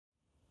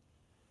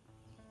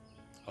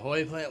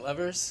Ahoy plant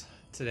lovers!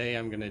 Today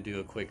I'm going to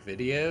do a quick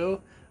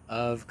video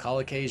of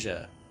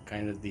Colocasia,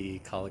 kind of the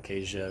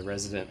Colocasia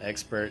resident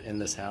expert in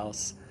this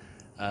house.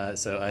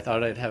 So I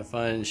thought I'd have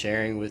fun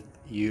sharing with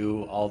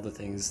you all the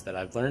things that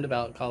I've learned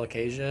about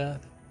Colocasia,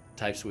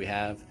 types we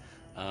have.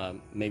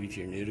 Maybe if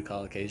you're new to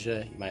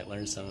Colocasia, you might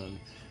learn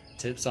some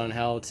tips on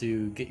how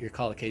to get your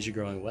Colocasia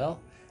growing well.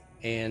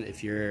 And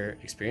if you're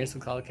experienced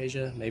with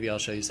Colocasia, maybe I'll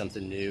show you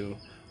something new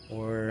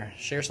or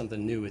share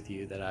something new with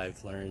you that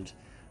I've learned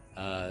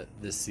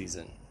this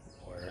season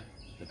or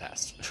the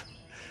past.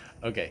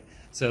 Okay,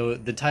 so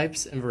the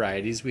types and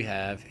varieties we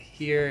have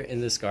here in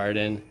this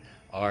garden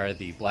are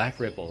the black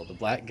ripple, the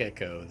black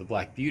gecko, the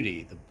black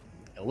beauty, the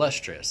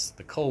Illustris,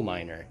 the coal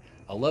miner,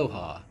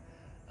 Aloha,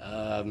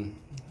 the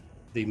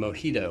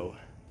Mojito,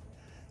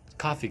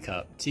 coffee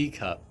cup,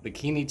 teacup,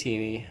 Bikini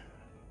Tini,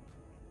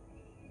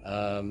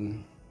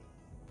 running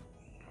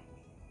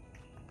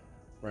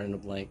a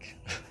blank.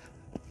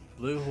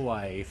 Blue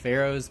Hawaii,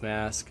 Pharaoh's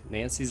Mask,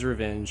 Nancy's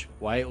Revenge,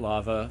 White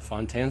Lava,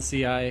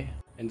 Fontansii,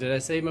 and did I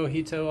say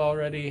Mojito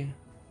already?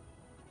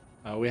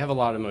 We have a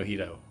lot of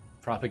Mojito.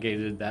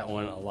 Propagated that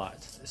one a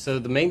lot. So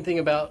the main thing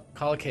about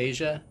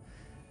Colocasia,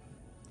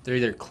 they're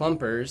either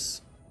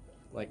clumpers,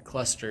 like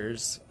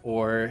clusters,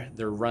 or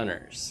they're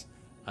runners.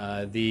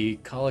 The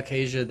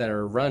Colocasia that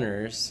are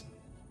runners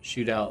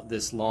shoot out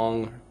this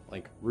long,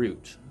 like,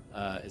 root.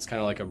 It's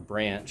kind of like a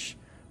branch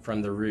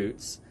from the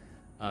roots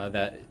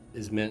that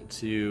is meant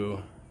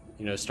to,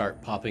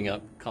 start popping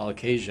up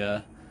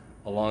Colocasia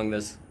along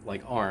this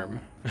like arm.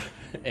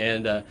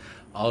 And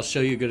I'll show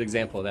you a good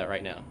example of that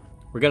right now.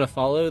 We're gonna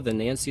follow the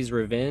Nancy's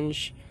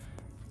Revenge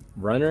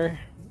runner.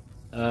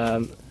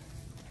 I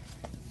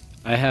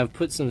have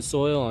put some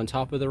soil on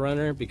top of the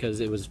runner because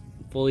it was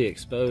fully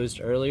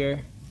exposed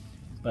earlier,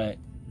 but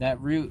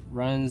that root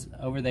runs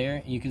over there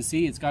and you can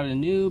see it's got a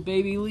new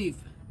baby leaf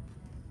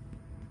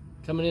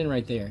coming in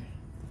right there,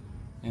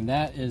 and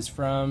that is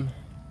from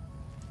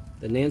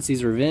the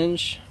Nancy's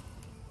Revenge,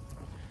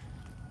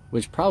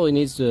 which probably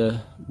needs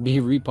to be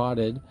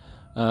repotted.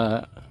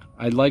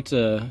 I'd like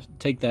to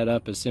take that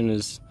up as soon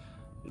as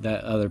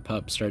that other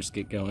pup starts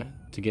to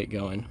get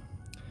going.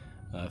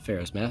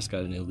 Pharaoh's Mask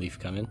got a new leaf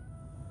coming.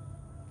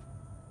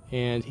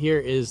 And here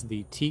is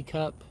the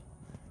teacup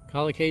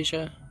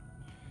Colocasia.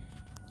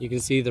 You can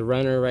see the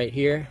runner right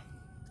here.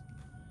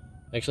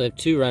 I actually have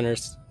two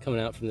runners coming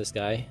out from this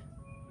guy,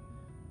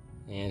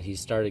 and he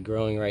started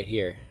growing right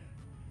here.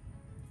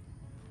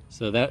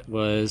 So that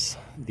was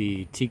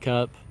the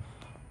teacup,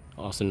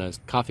 also known as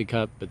coffee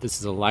cup, but this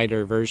is a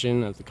lighter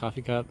version of the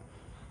coffee cup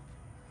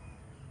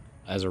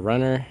as a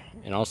runner,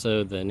 and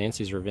also the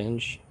Nancy's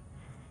Revenge.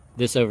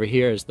 This over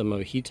here is the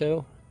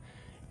Mojito,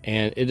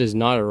 and it is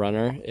not a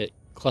runner. It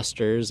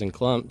clusters and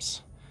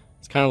clumps.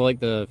 It's kind of like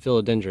the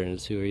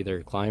philodendrons, who are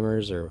either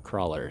climbers or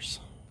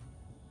crawlers.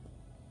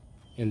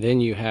 And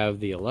then you have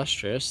the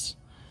Illustris,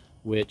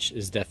 which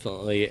is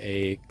definitely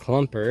a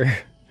clumper.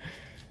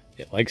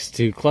 It likes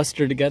to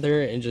cluster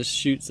together and just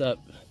shoots up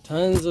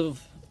tons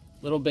of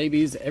little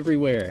babies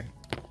everywhere.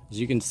 As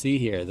you can see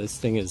here, this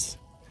thing is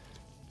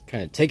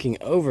kind of taking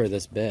over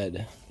this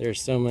bed.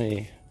 There's so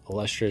many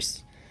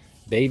Illustris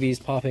babies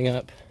popping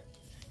up.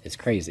 It's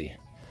crazy.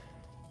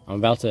 I'm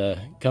about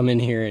to come in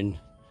here and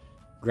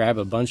grab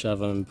a bunch of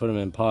them and put them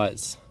in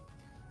pots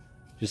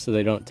just so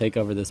they don't take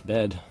over this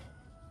bed.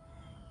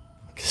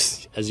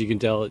 Because as you can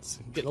tell, it's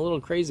getting a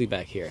little crazy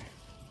back here.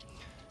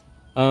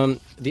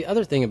 The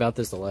other thing about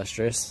this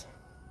Illustris,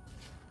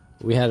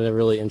 we had a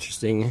really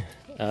interesting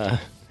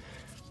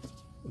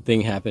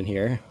thing happen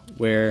here,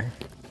 where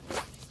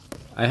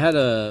I had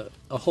a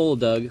hole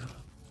dug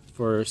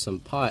for some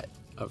pot,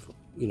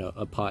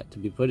 a pot to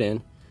be put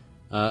in.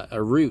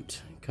 A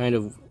root kind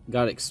of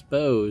got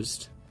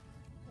exposed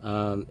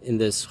in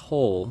this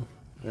hole.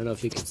 I don't know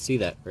if you can see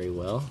that very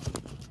well,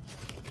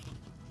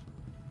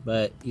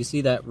 but you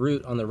see that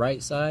root on the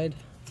right side?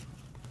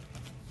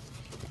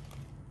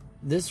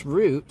 This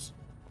root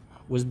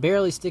was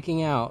barely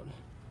sticking out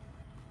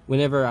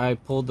whenever I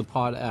pulled the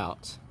pot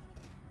out,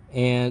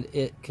 and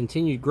it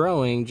continued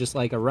growing just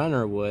like a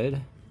runner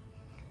would,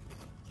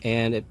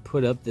 and it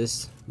put up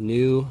this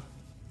new,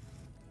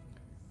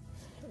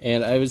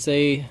 and I would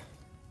say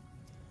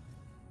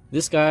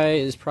this guy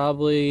is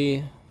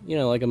probably,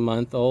 like a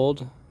month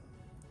old.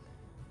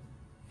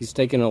 He's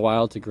taken a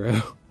while to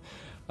grow.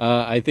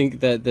 I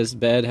think that this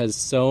bed has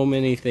so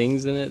many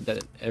things in it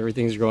that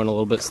everything's growing a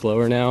little bit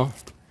slower now.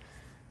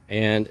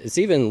 And it's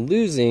even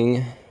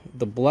losing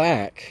the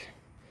black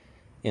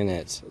in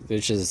it,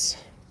 which is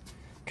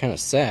kind of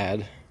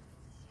sad.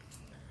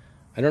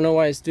 I don't know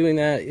why it's doing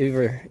that.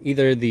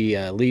 Either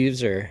the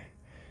leaves are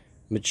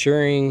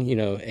maturing,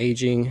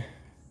 aging.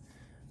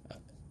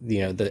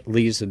 The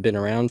leaves have been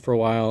around for a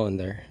while and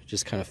they're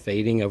just kind of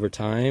fading over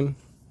time.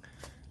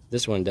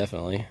 This one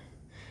definitely.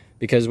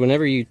 Because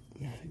whenever you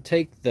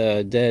take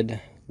the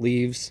dead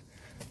leaves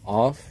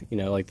off,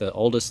 like the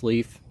oldest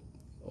leaf,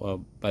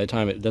 well, by the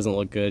time it doesn't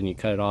look good and you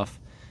cut it off,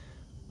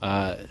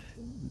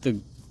 the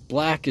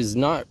black is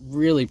not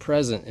really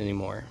present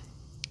anymore.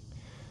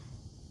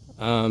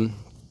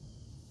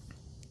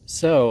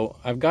 So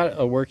I've got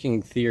a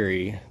working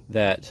theory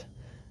that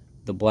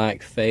the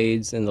black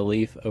fades in the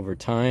leaf over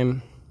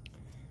time.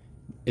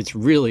 It's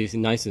really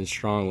nice and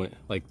strong.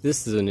 Like,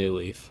 this is a new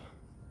leaf,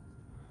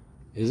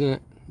 isn't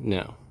it?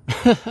 No.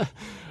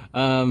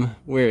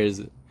 Where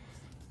is it?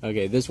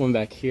 Okay, this one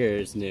back here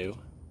is new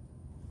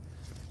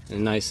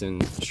and nice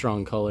and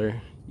strong color.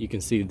 You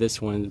can see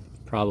this one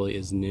probably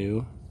is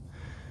new.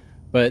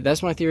 But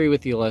that's my theory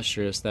with the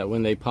Illustris, that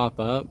when they pop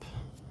up,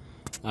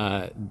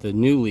 the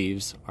new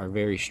leaves are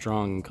very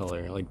strong in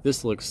color. Like,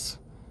 this looks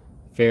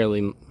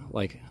fairly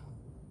like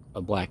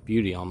a black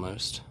beauty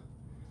almost.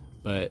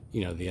 But,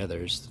 you know, the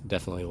others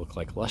definitely look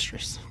like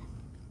Illustris.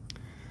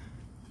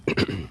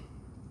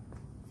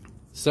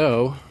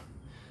 So,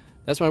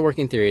 that's my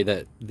working theory,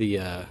 that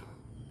the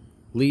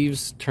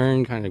leaves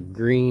turn kind of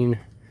green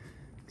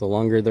the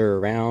longer they're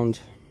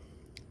around,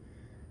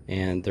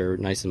 and they're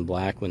nice and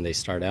black when they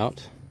start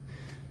out.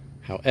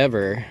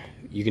 However,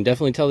 you can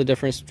definitely tell the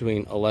difference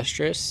between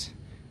Illustris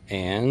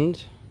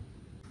and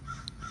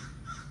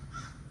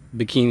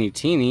Bikini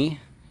Tini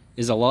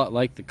is a lot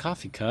like the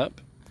coffee cup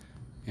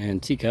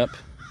and teacup,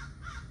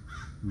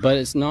 but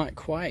it's not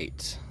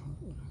quite.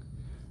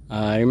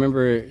 I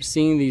remember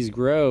seeing these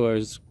grow. I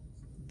was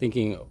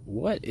thinking,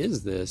 what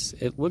is this?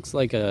 It looks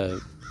like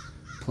a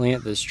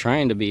plant that's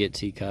trying to be a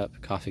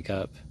teacup, coffee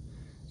cup,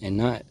 and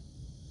not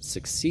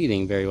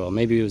succeeding very well.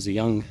 Maybe it was a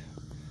young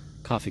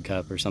coffee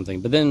cup or something.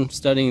 But then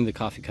studying the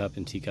coffee cup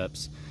and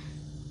teacups,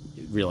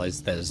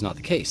 realized that is not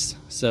the case.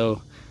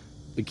 So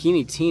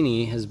Bikini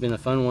Tini has been a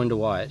fun one to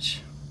watch.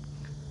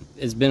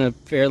 It's been a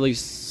fairly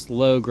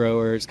slow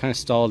grower. It's kind of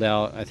stalled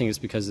out. I think it's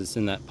because it's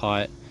in that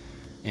pot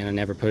and I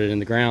never put it in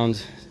the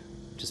ground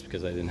just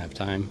because I didn't have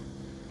time.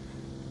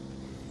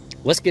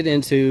 Let's get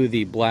into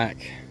the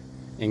black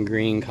and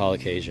green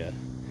Colocasia.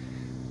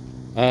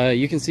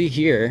 You can see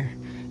here,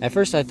 at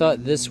first I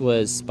thought this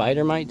was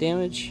spider mite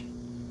damage.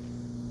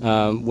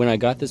 When I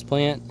got this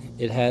plant,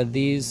 it had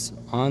these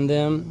on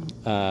them.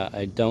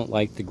 I don't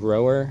like the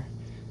grower.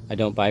 I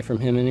don't buy from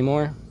him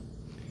anymore.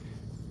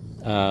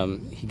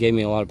 He gave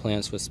me a lot of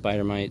plants with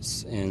spider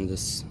mites and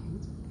this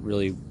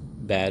really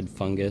bad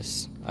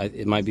fungus.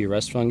 It might be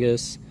rust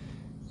fungus.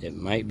 It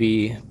might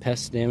be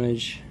pest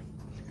damage.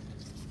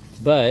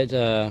 But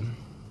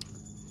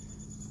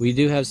we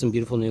do have some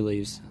beautiful new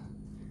leaves.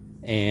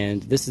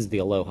 And this is the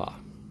Aloha.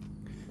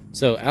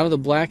 So out of the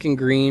black and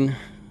green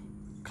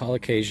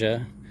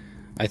Colocasia,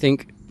 I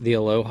think the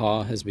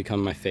Aloha has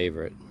become my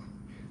favorite.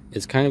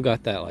 It's kind of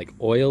got that like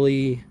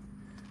oily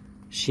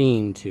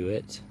sheen to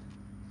it,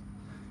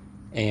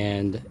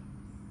 and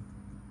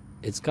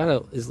it's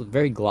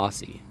very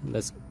glossy.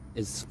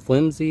 It's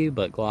flimsy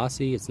but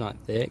glossy. It's not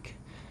thick,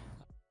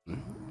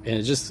 and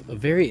it's just a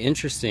very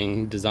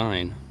interesting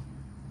design.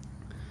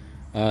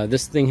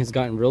 This thing has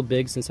gotten real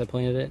big since I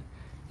planted it.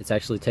 It's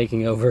actually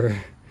taking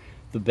over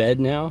the bed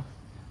now.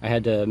 I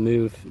had to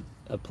move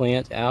a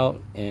plant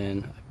out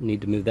and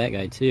need to move that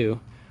guy too.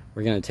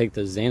 We're gonna take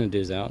those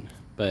Xanadus out,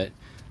 but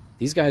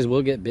these guys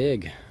will get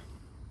big.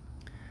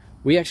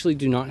 We actually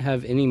do not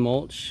have any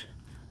mulch,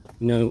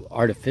 no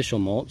artificial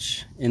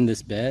mulch in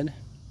this bed.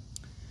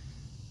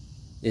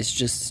 It's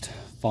just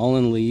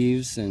fallen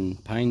leaves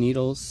and pine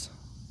needles,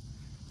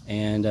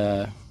 and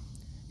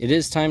it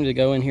is time to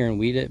go in here and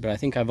weed it, but I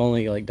think I've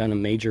only like done a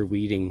major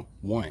weeding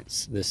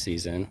once this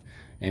season,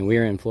 and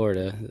we're in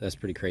Florida. That's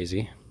pretty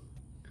crazy.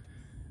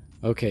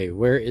 Okay,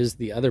 where is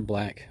the other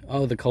black?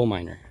 Oh, the coal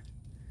miner.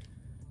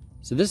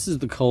 So this is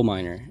the coal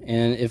miner,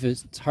 and if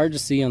it's hard to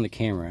see on the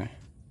camera,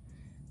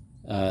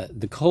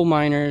 the coal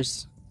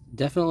miners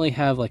definitely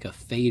have like a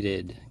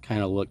faded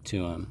kind of look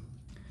to them.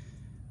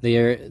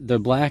 Their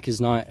black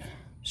is not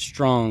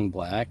strong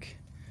black.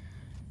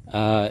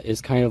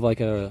 It's kind of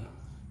like a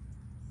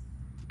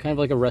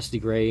rusty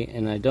gray,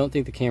 and I don't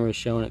think the camera is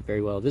showing it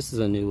very well. This is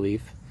a new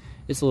leaf.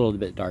 It's a little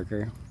bit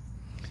darker.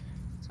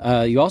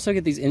 You also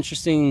get these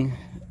interesting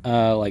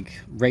like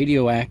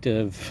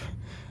radioactive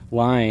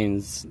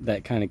lines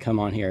that kind of come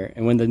on here,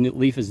 and when the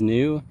leaf is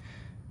new,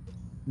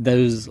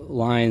 those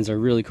lines are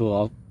really cool.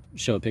 I'll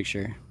show a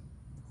picture.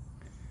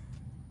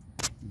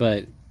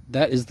 But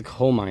that is the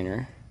coal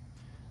miner.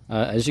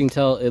 As you can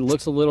tell, it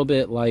looks a little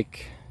bit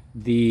like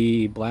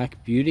the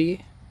Black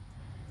Beauty,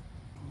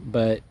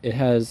 but it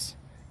has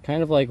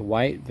kind of like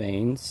white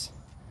veins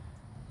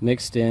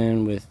mixed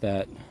in with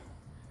that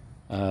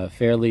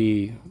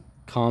fairly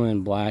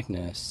common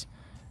blackness,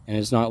 and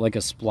it's not like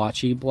a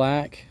splotchy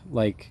black.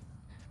 Like,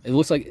 it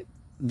looks like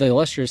the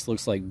Illustris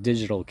looks like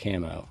digital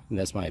camo, and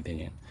that's my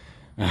opinion.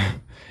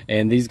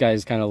 And these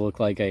guys kind of look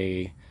like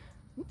a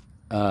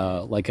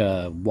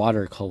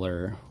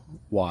watercolor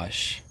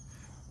wash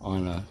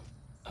on an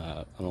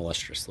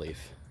Illustris leaf.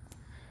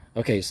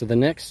 Okay, so the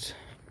next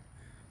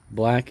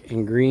black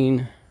and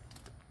green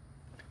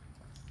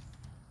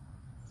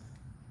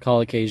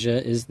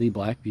Colocasia is the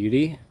Black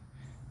Beauty,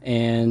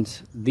 and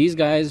these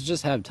guys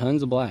just have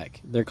tons of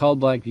black. They're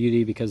called Black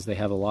Beauty because they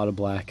have a lot of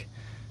black.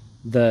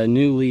 The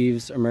new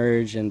leaves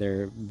emerge and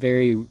they're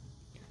very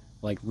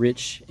like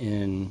rich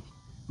in,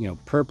 you know,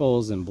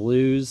 purples and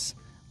blues,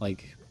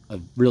 like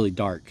really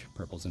dark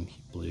purples and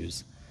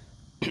blues.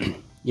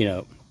 You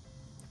know,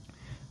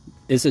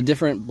 it's a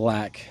different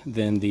black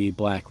than the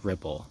black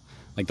ripple.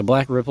 Like the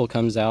black ripple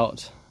comes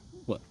out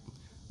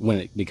when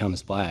it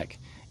becomes black,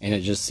 and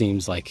it just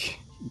seems like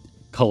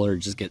color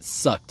just gets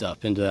sucked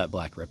up into that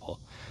black ripple.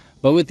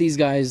 But with these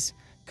guys,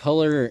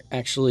 color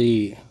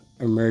actually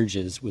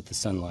emerges with the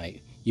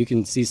sunlight. You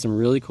can see some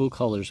really cool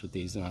colors with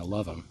these, and I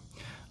love them.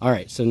 All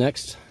right, so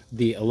next,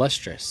 the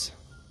Illustris.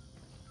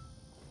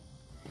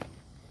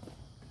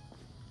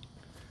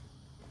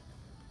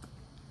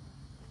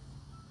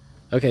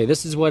 Okay,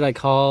 this is what I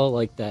call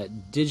like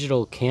that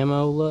digital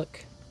camo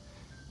look.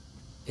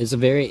 It's a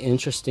very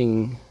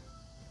interesting,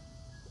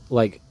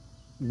 like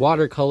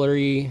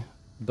watercolory,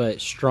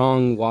 but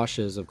strong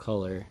washes of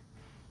color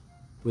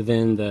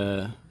within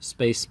the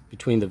space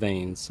between the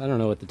veins. I don't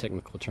know what the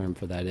technical term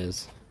for that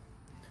is.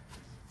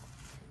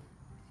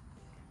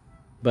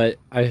 But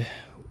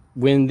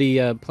when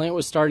the plant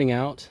was starting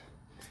out,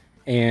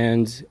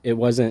 and it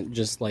wasn't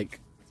just like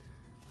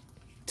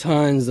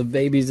tons of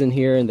babies in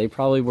here, and they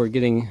probably were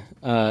getting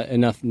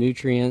enough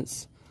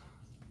nutrients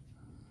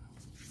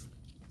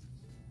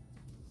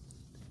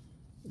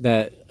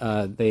that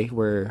they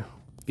were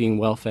being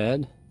well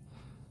fed.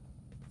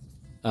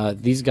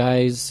 These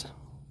guys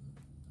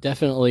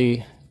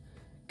definitely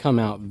come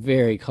out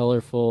very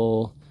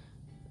colorful.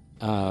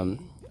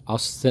 I'll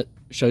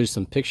show you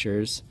some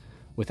pictures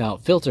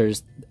without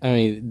filters. I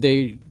mean,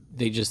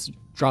 they just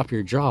drop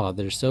your jaw.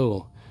 They're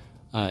so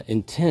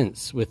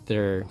intense with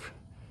their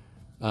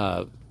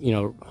you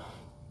know,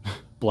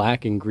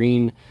 black and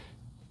green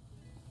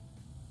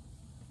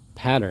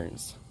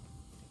patterns.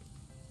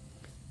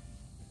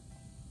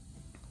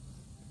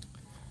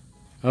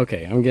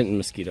 Okay, I'm getting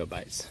mosquito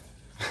bites.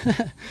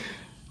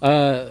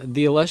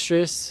 The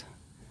Illustris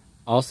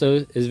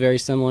also is very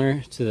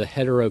similar to the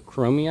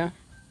Heterochromia.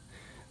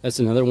 That's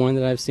another one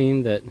that I've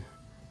seen that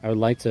I would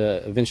like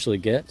to eventually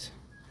get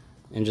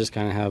and just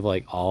kind of have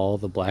like all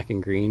the black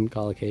and green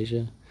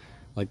Colocasia,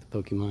 like the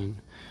Pokemon.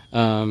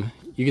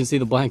 You can see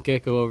the black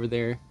gecko over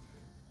there.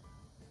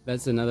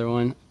 That's another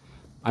one.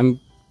 I'm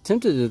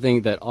tempted to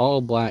think that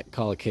all black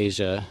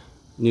Colocasia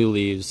new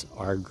leaves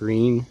are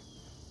green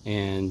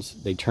and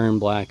they turn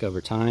black over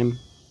time,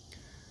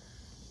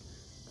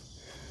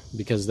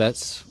 because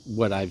that's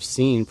what I've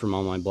seen from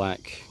all my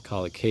black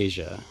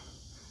Colocasia,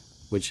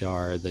 which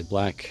are the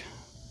black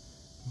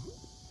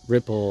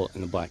ripple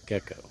and the black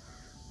gecko.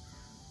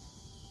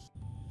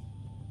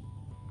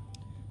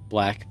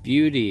 Black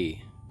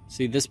Beauty.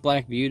 See, this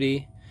Black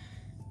Beauty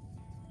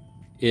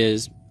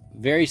is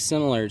very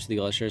similar to the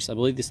Illustris. I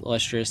believe this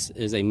Illustris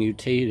is a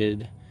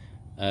mutated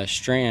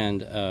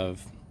strand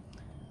of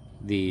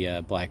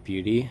the Black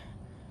Beauty.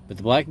 But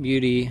the Black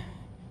Beauty,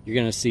 you're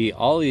going to see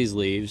all these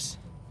leaves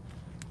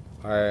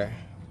are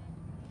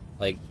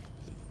like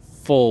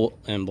full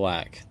and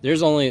black.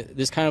 There's only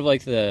this kind of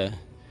like the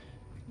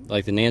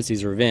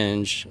Nancy's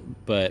Revenge,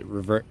 but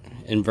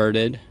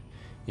inverted.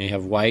 You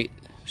have white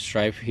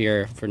stripe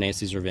here for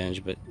Nancy's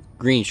Revenge, but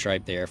green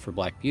stripe there for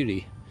Black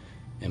Beauty,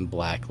 and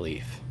black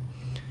leaf.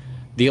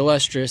 The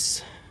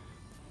Illustris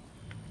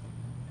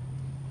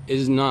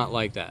is not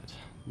like that.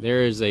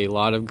 There is a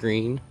lot of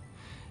green.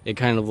 It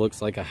kind of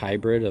looks like a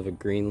hybrid of a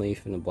green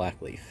leaf and a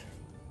black leaf.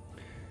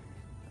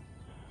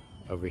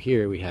 Over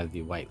here we have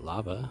the white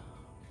lava.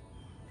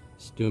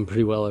 It's doing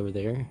pretty well over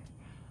there.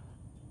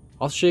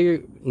 I'll share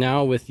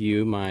now with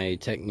you my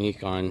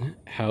technique on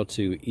how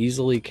to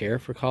easily care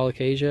for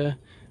Colocasia,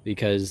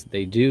 because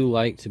they do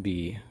like to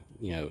be,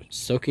 you know,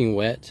 soaking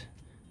wet,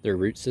 their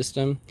root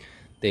system.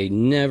 They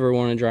never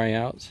want to dry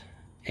out,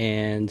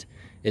 and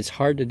it's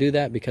hard to do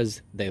that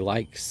because they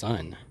like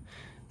sun.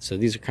 So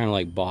these are kind of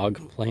like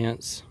bog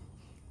plants,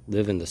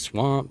 live in the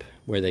swamp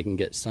where they can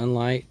get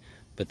sunlight,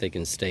 but they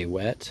can stay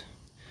wet.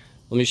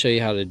 Let me show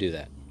you how to do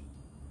that.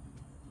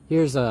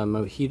 Here's a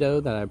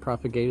Mojito that I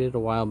propagated a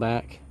while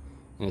back,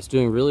 and it's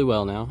doing really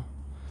well now.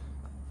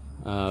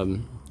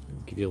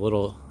 Give you a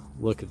little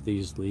look at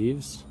these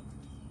leaves.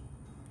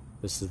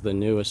 This is the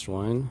newest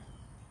one.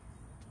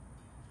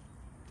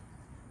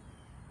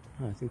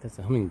 Oh, I think that's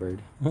a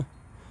hummingbird.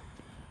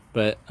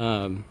 But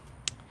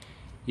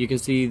you can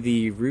see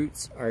the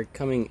roots are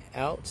coming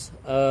out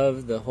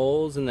of the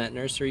holes in that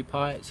nursery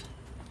pot.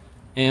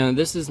 And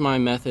this is my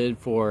method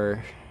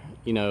for,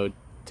 you know,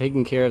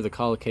 taking care of the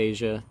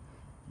Colocasia,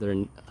 their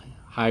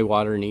high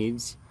water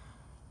needs.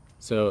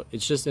 So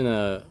it's just in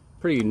a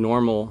pretty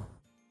normal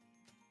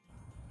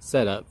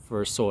setup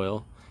for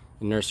soil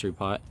and nursery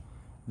pot.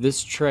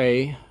 This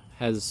tray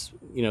has,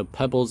 you know,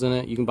 pebbles in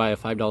it. You can buy a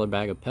 $5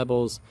 bag of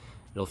pebbles.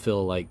 It'll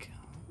fill like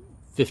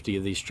 50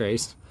 of these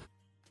trays.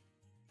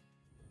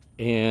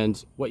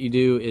 And what you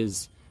do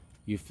is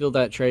you fill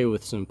that tray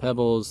with some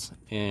pebbles,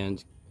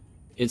 and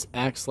it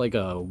acts like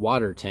a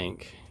water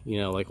tank, you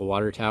know, like a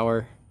water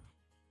tower.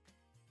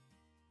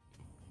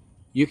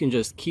 You can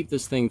just keep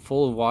this thing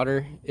full of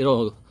water.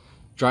 It'll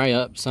dry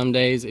up some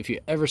days. If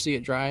you ever see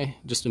it dry,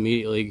 just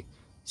immediately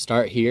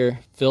start here,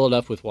 fill it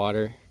up with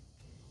water.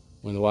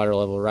 When the water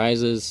level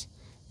rises,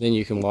 then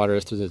you can water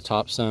through the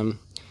top some.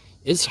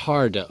 It's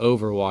hard to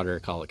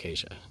overwater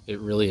Colocasia. It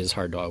really is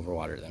hard to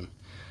overwater them.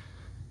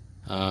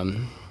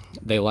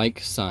 They like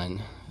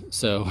sun,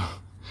 so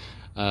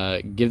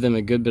give them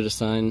a good bit of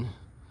sun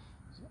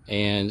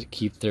and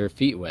keep their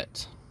feet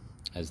wet,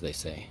 as they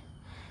say.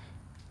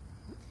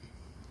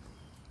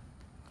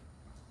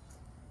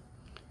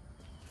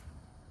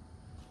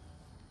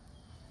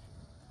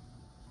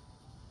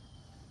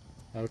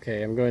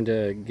 Okay, I'm going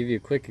to give you a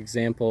quick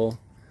example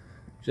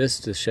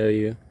just to show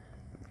you.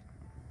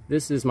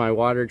 This is my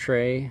water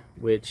tray,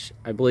 which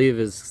I believe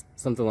is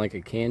something like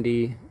a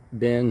candy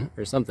bin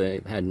or something.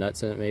 It had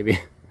nuts in it maybe.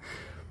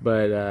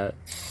 But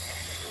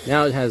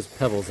now it has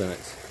pebbles in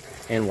it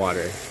and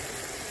water.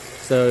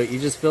 So you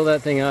just fill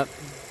that thing up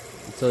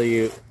until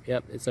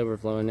yep, it's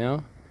overflowing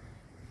now.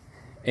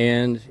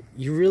 And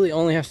you really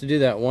only have to do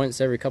that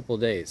once every couple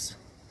of days.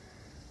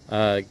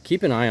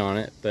 Keep an eye on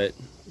it, but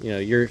you know,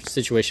 your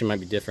situation might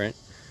be different.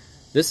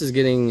 This is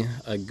getting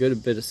a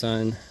good bit of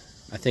sun.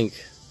 I think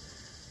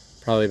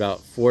probably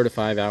about 4 to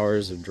 5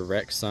 hours of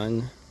direct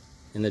sun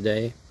in the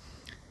day.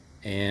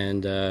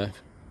 And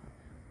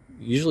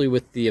usually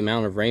with the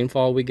amount of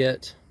rainfall we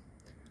get,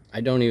 I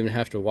don't even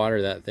have to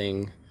water that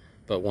thing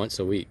but once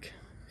a week.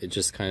 It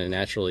just kind of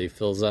naturally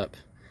fills up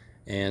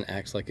and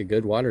acts like a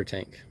good water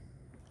tank.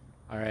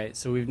 Alright,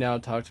 so we've now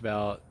talked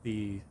about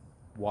the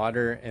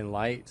water and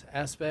light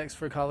aspects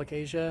for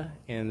Colocasia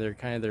and their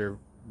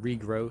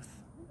regrowth,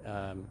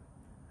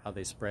 how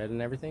they spread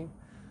and everything.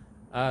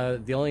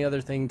 The only other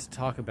thing to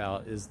talk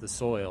about is the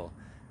soil.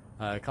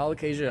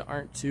 Colocasia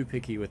aren't too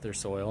picky with their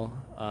soil.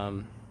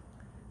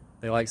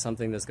 They like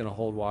something that's going to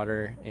hold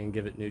water and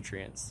give it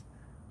nutrients.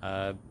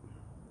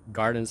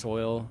 Garden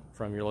soil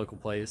from your local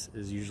place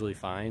is usually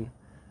fine.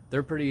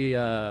 They're pretty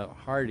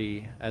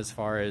hardy as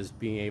far as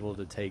being able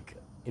to take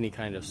any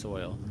kind of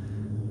soil.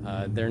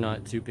 They're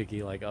not too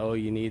picky like, oh,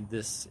 you need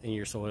this in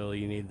your soil,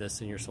 you need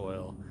this in your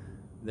soil.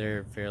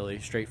 They're fairly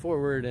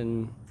straightforward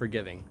and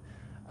forgiving.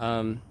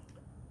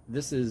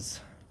 This is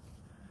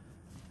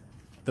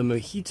the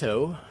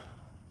Mojito.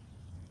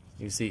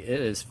 You see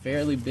it is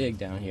fairly big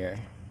down here.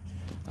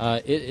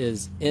 It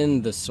is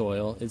in the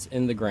soil, it's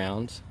in the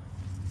ground.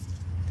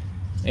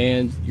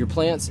 And your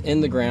plants in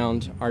the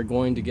ground are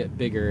going to get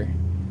bigger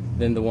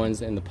than the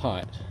ones in the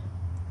pot,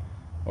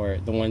 or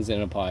the ones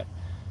in a pot.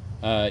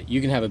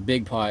 You can have a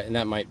big pot and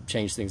that might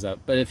change things up,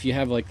 but if you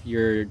have like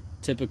your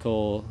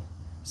typical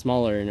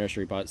smaller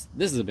nursery pots,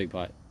 this is a big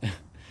pot.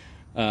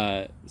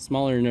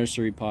 Smaller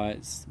nursery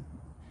pots,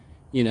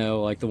 you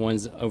know, like the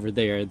ones over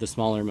there, the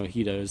smaller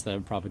mojitos that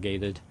have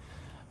propagated,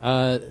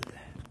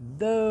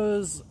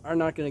 those are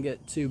not going to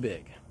get too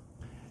big.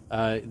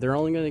 They're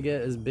only going to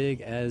get as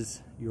big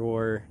as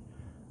your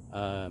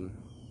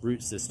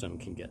root system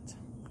can get.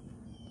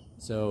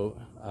 So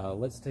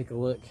let's take a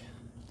look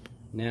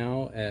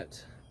now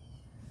at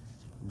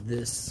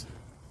this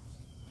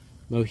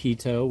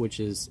Mojito, which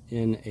is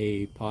in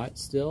a pot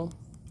still.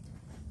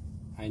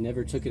 I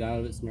never took it out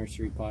of its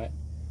nursery pot.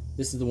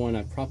 This is the one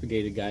I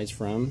propagated guys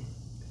from,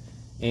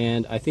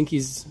 and I think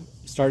he's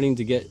starting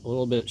to get a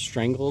little bit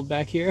strangled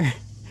back here.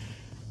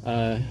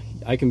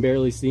 I can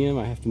barely see him.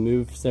 I have to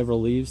move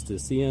several leaves to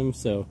see him,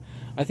 so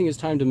I think it's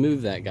time to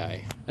move that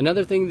guy.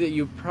 Another thing that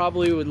you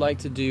probably would like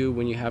to do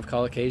when you have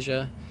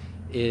Colocasia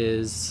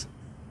is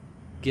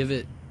give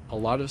it a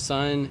lot of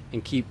sun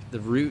and keep the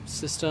root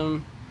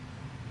system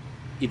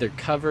either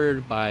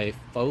covered by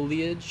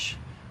foliage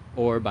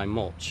or by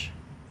mulch.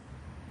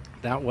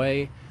 That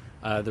way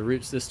the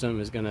root system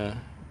is going to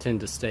tend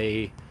to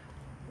stay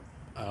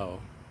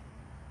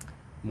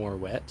more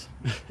wet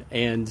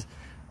and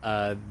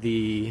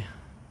the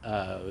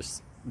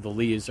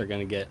leaves are going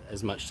to get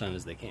as much sun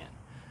as they can.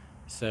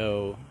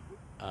 So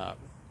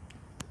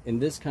in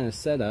this kind of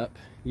setup,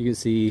 you can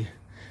see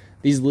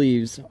these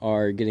leaves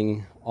are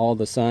getting all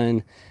the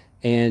sun,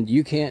 and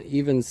you can't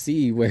even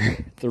see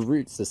where the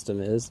root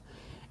system is,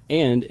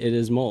 and it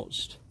is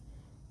mulched.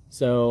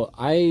 So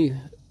I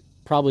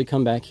probably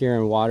come back here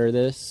and water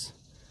this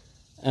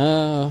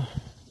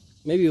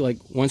maybe like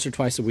once or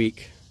twice a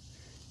week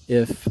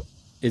if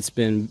it's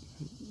been,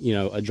 you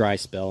know, a dry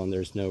spell and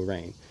there's no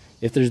rain.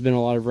 If there's been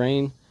a lot of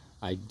rain,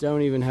 I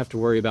don't even have to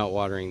worry about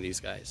watering these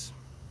guys.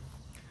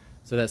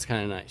 So that's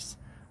kind of nice.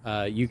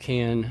 You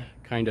can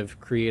kind of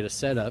create a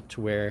setup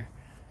to where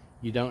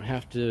you don't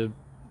have to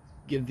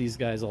give these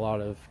guys a lot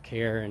of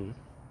care and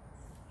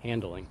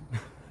handling.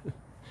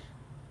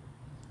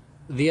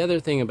 The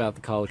other thing about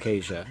the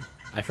Colocasia,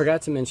 I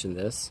forgot to mention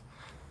this,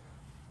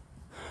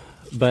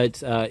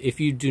 but if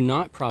you do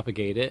not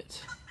propagate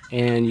it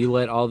and you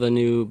let all the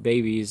new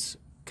babies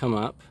come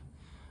up,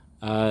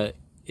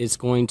 it's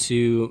going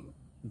to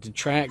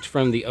detract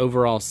from the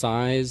overall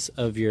size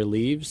of your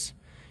leaves.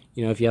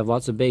 You know, if you have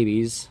lots of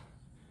babies,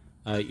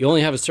 you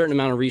only have a certain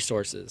amount of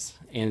resources,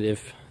 and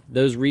if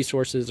those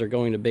resources are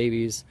going to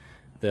babies,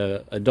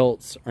 the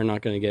adults are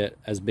not going to get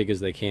as big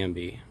as they can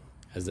be,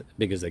 as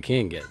big as they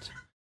can get.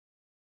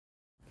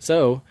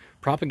 So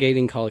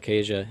propagating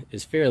Colocasia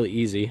is fairly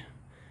easy,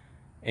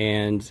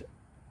 and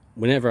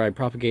whenever I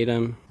propagate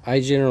them,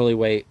 I generally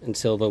wait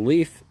until the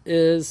leaf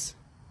is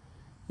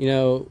you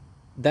know,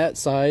 that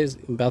size,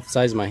 about the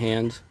size of my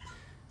hand,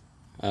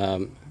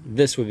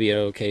 this would be an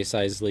okay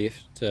size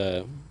leaf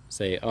to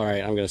say, all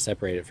right, I'm going to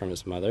separate it from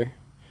its mother.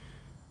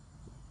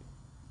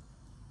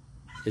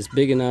 It's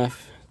big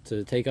enough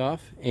to take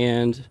off,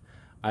 and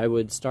I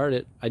would start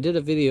it. I did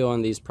a video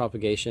on these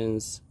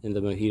propagations in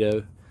the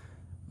Mojito.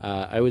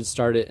 I would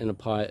start it in a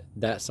pot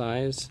that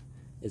size.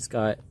 It's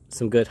got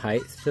some good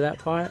height to that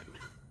pot.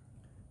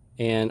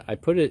 And I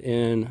put it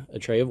in a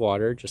tray of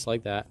water, just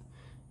like that,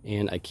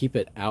 and I keep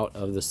it out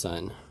of the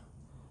sun.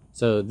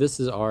 So this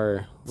is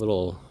our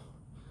little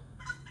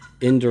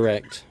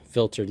indirect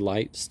filtered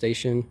light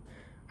station.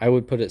 I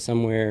would put it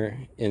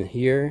somewhere in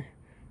here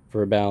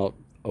for about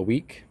a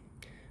week,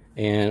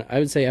 and I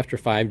would say after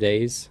 5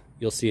 days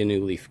you'll see a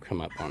new leaf come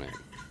up on it.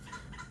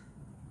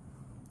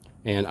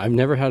 And I've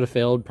never had a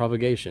failed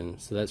propagation,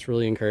 so that's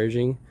really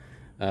encouraging.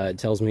 It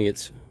tells me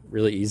it's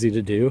really easy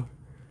to do.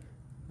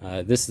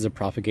 This is a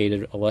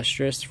propagated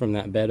Illustris from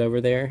that bed over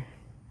there,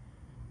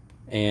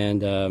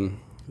 and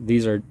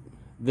these are,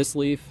 this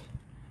leaf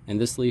and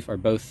this leaf are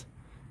both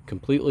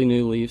completely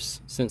new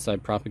leaves since I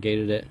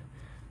propagated it.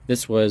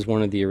 This was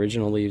one of the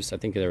original leaves. I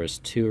think there was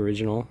 2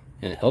 original,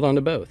 and it held on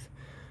to both.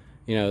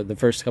 You know, the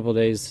first couple of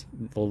days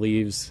the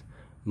leaves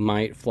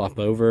might flop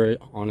over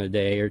on a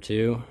day or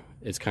two.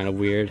 It's kind of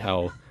weird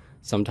how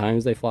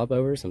sometimes they flop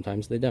over,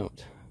 sometimes they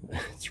don't.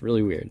 It's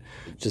really weird.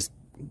 Just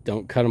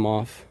don't cut them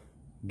off.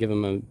 Give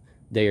them a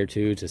day or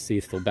two to see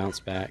if they'll bounce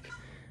back.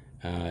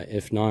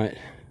 If not,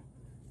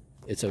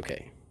 it's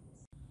okay.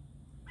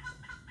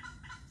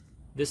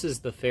 This is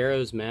the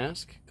Pharoah's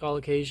Mask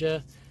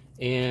Colocasia,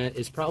 and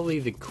it's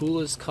probably the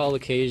coolest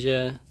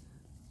Colocasia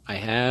I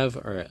have,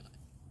 or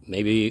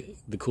maybe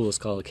the coolest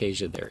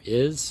Colocasia there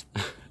is.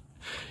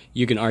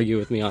 You can argue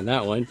with me on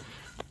that one.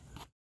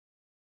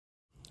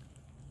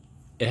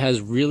 It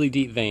has really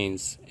deep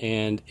veins,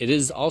 and it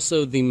is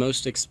also the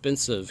most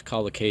expensive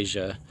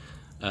Colocasia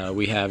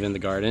we have in the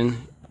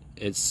garden.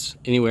 It's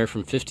anywhere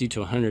from $50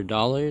 to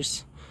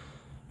 $100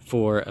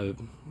 for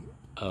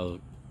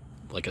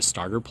like a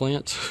starter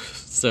plant.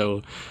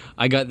 So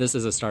I got this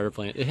as a starter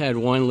plant. It had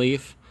 1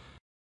 leaf.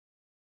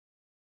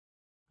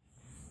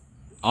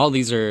 All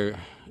these are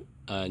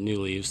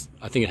new leaves.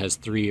 I think it has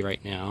 3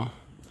 right now.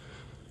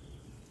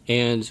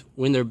 And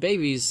when they're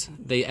babies,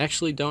 they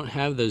actually don't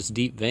have those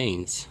deep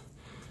veins.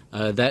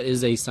 That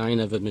is a sign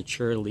of a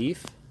mature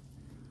leaf.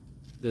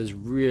 Those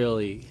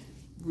really,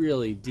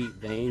 really deep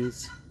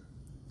veins.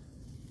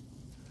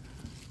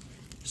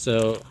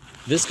 So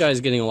this guy's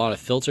getting a lot of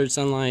filtered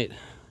sunlight.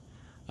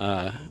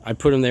 I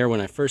put him there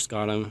when I first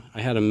got him.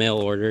 I had him mail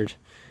ordered,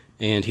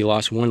 and he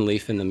lost 1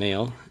 leaf in the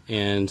mail,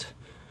 and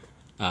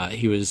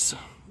he was,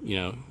 you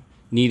know,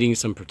 needing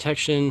some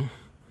protection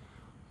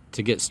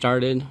to get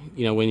started.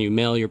 You know, when you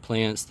mail your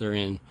plants, they're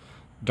in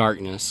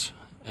darkness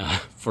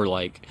for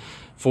like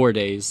 4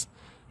 days,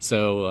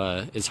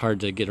 so it's hard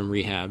to get them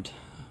rehabbed.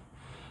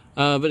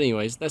 But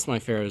anyways, that's my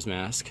Pharoah's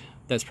Mask.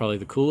 That's probably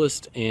the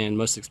coolest and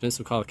most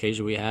expensive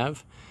Colocasia we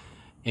have,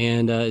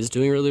 and is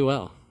doing really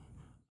well.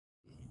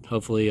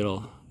 Hopefully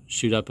it'll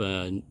shoot up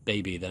a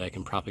baby that I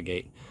can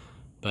propagate.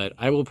 But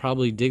I will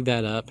probably dig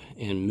that up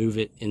and move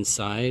it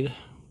inside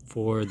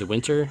for the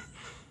winter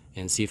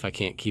and see if I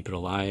can't keep it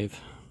alive.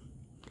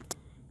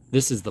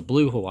 This is the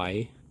Blue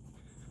Hawaii.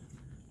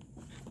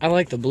 I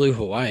like the Blue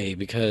Hawaii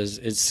because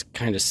it's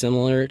kind of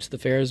similar to the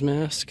Pharoah's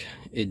Mask.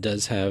 It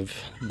does have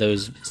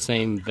those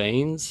same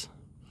veins,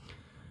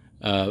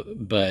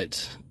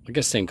 but I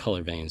guess same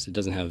color veins. It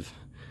doesn't have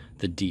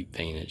the deep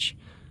veinage.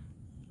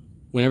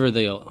 Whenever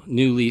the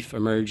new leaf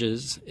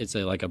emerges, it's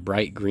like a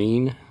bright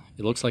green.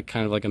 It looks like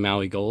kind of like a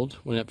Maui gold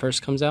when it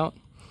first comes out,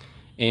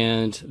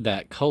 and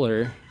that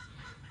color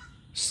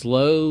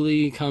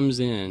slowly comes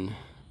in.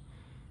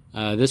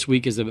 This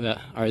leaf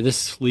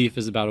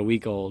is about a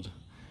week old,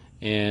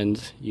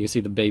 and you can see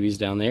the babies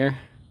down there.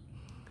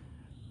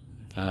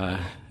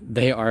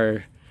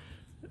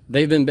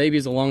 They've been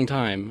babies a long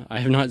time. I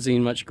have not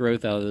seen much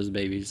growth out of those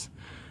babies.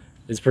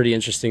 It's pretty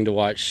interesting to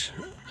watch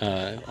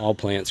all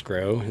plants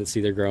grow and see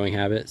their growing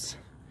habits.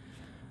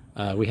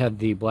 We have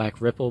the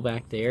black ripple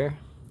back there.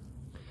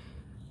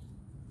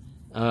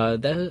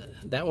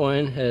 That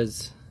one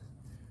has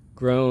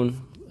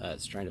grown.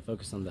 It's trying to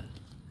focus on the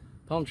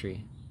palm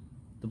tree.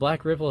 The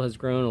black ripple has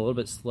grown a little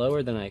bit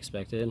slower than I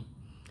expected.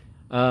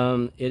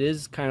 It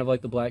is kind of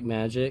like the black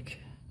magic.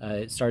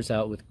 It starts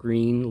out with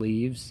green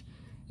leaves,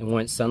 and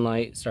once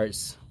sunlight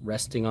starts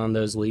resting on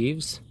those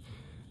leaves,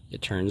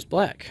 it turns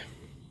black.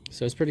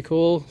 So it's pretty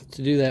cool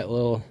to do that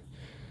little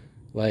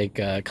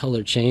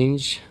color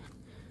change.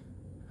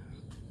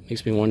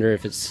 Makes me wonder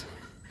if it's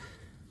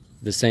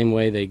the same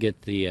way they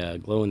get the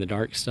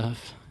glow-in-the-dark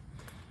stuff.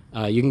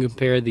 You can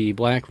compare the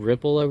black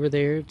ripple over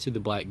there to the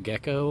black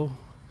gecko,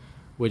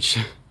 which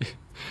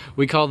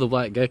we call the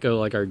black gecko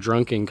like our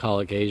drunken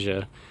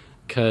Colocasia,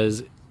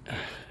 because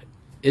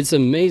it's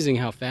amazing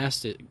how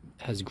fast it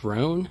has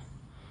grown.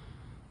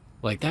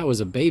 Like, that was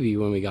a baby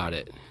when we got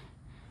it.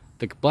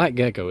 The black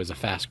gecko is a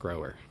fast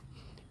grower.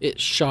 It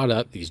shot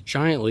up these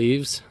giant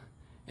leaves,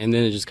 and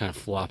then it just kind of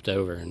flopped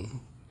over and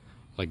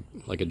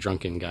like a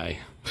drunken guy.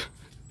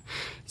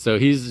 So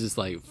he's just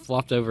like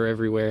flopped over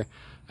everywhere.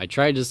 I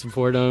tried to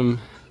support him,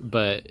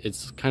 but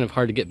it's kind of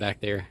hard to get back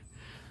there.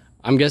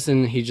 I'm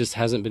guessing he just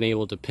hasn't been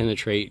able to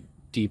penetrate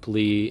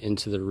deeply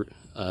into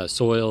the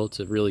soil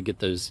to really get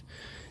those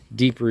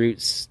deep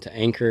roots to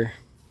anchor.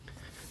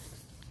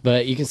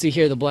 But you can see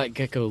here the black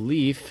gecko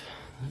leaf,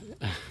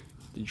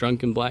 the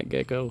drunken black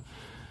gecko,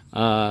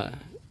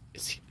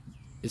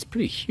 it's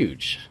pretty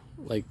huge.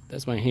 Like,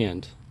 that's my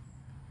hand.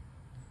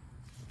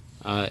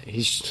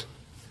 He's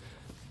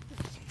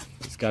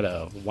got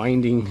a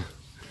winding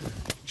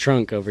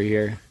trunk over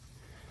here.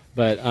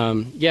 But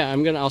yeah,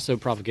 I'm gonna also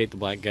propagate the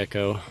black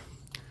gecko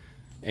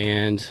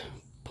and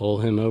pull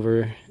him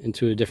over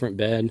into a different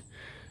bed.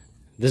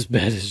 This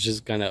bed is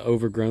just kind of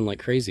overgrown like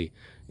crazy,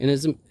 and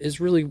it's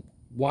really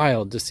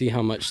wild to see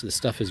how much this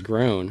stuff has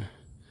grown.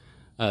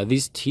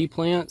 These tea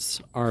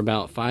plants are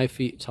about 5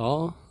 feet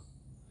tall,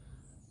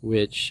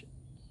 which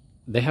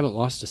they haven't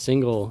lost a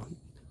single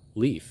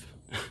leaf,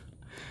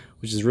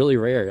 which is really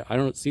rare. I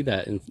don't see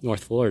that in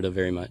North Florida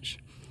very much.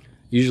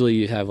 Usually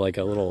you have like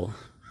a little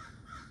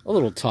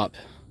top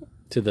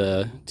to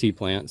the tea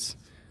plants,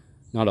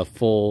 not a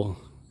full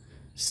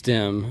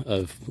stem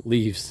of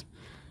leaves.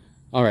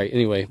 All right,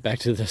 anyway, back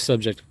to the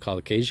subject of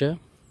Colocasia.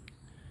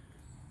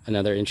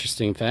 Another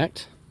interesting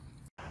fact.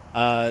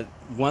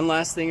 One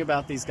last thing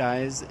about these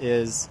guys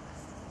is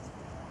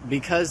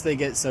because they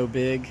get so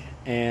big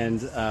and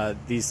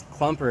these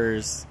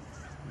clumpers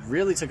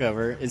really took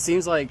over. It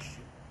seems like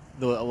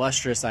the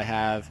Illustris I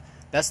have,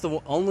 that's the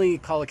only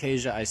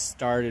Colocasia I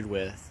started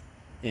with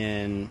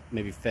in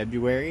maybe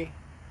February.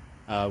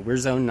 We're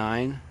zone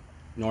 9,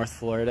 North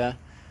Florida.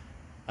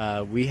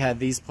 We had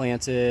these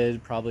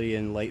planted probably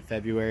in late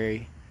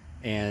February,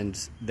 and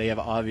they have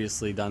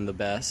obviously done the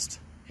best.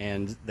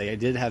 And they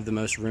did have the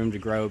most room to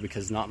grow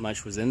because not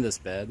much was in this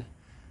bed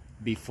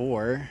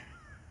before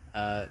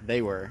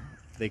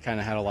they kind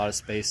of had a lot of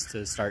space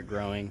to start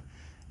growing.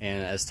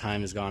 And as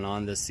time has gone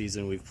on this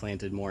season, we've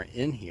planted more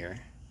in here.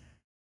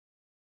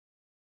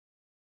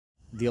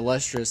 The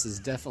Illustris is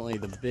definitely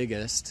the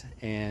biggest,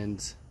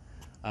 and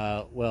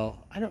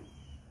well,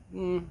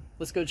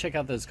 let's go check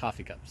out those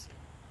coffee cups.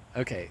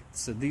 Okay,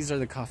 so these are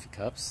the coffee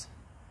cups,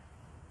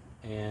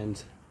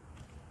 and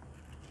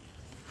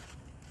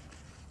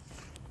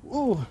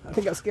ooh, I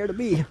think I'm scared of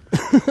bee.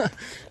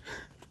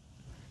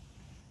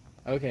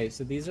 Okay,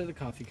 so these are the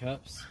coffee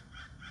cups,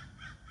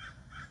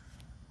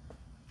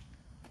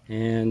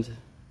 and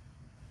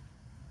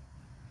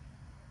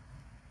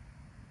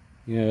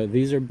you know,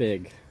 these are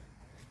big,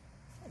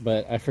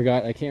 but I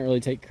forgot I can't really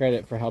take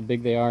credit for how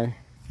big they are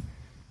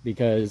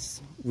because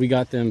we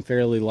got them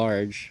fairly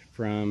large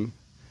from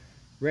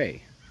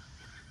Ray.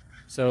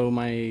 So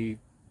my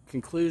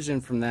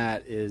conclusion from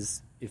that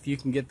is if you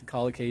can get the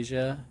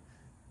Colocasia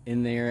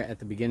in there at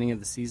the beginning of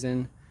the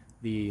season,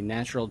 the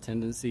natural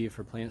tendency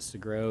for plants to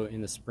grow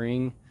in the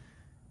spring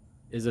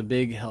is a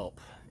big help,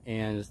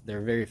 and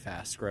they're very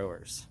fast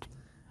growers.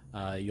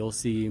 You'll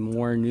see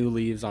more new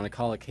leaves on a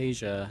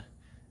Colocasia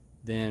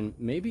than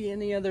maybe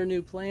any other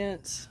new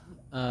plant,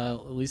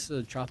 at least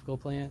a tropical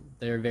plant.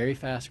 They're very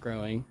fast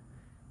growing,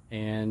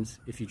 and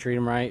if you treat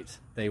them right,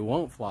 they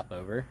won't flop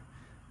over.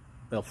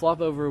 They'll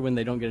flop over when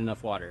they don't get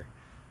enough water.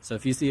 So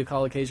if you see a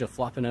Colocasia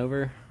flopping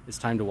over, it's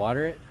time to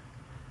water it.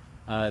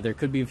 There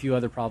could be a few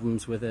other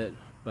problems with it,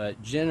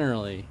 but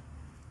generally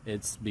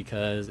it's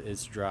because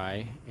it's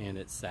dry and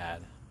it's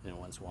sad and it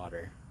wants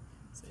water.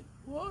 Say,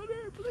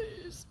 water,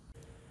 please.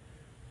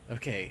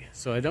 Okay,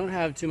 so I don't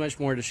have too much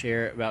more to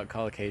share about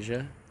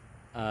Colocasia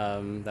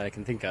that I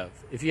can think of.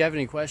 If you have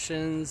any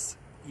questions,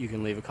 you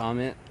can leave a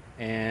comment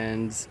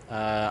and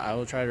I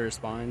will try to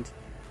respond.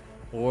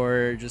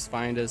 Or just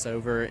find us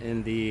over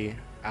in the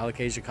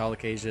Alocasia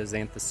Colocasia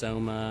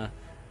Xanthosoma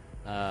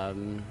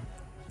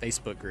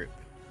Facebook group,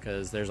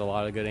 because there's a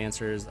lot of good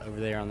answers over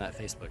there on that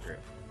Facebook group.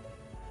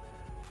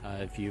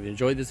 If you've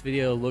enjoyed this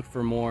video, look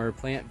for more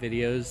plant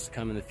videos to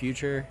come in the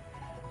future.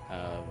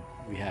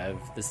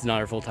 This is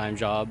not our full-time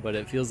job, but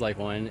it feels like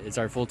one. It's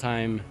our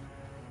full-time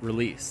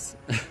release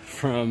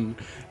from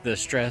the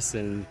stress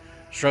and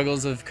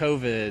struggles of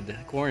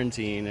COVID,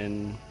 quarantine,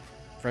 and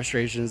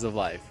frustrations of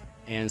life.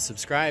 And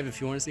subscribe if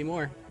you want to see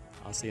more.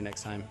 I'll see you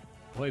next time.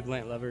 Ahoy,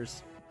 plant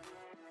lovers.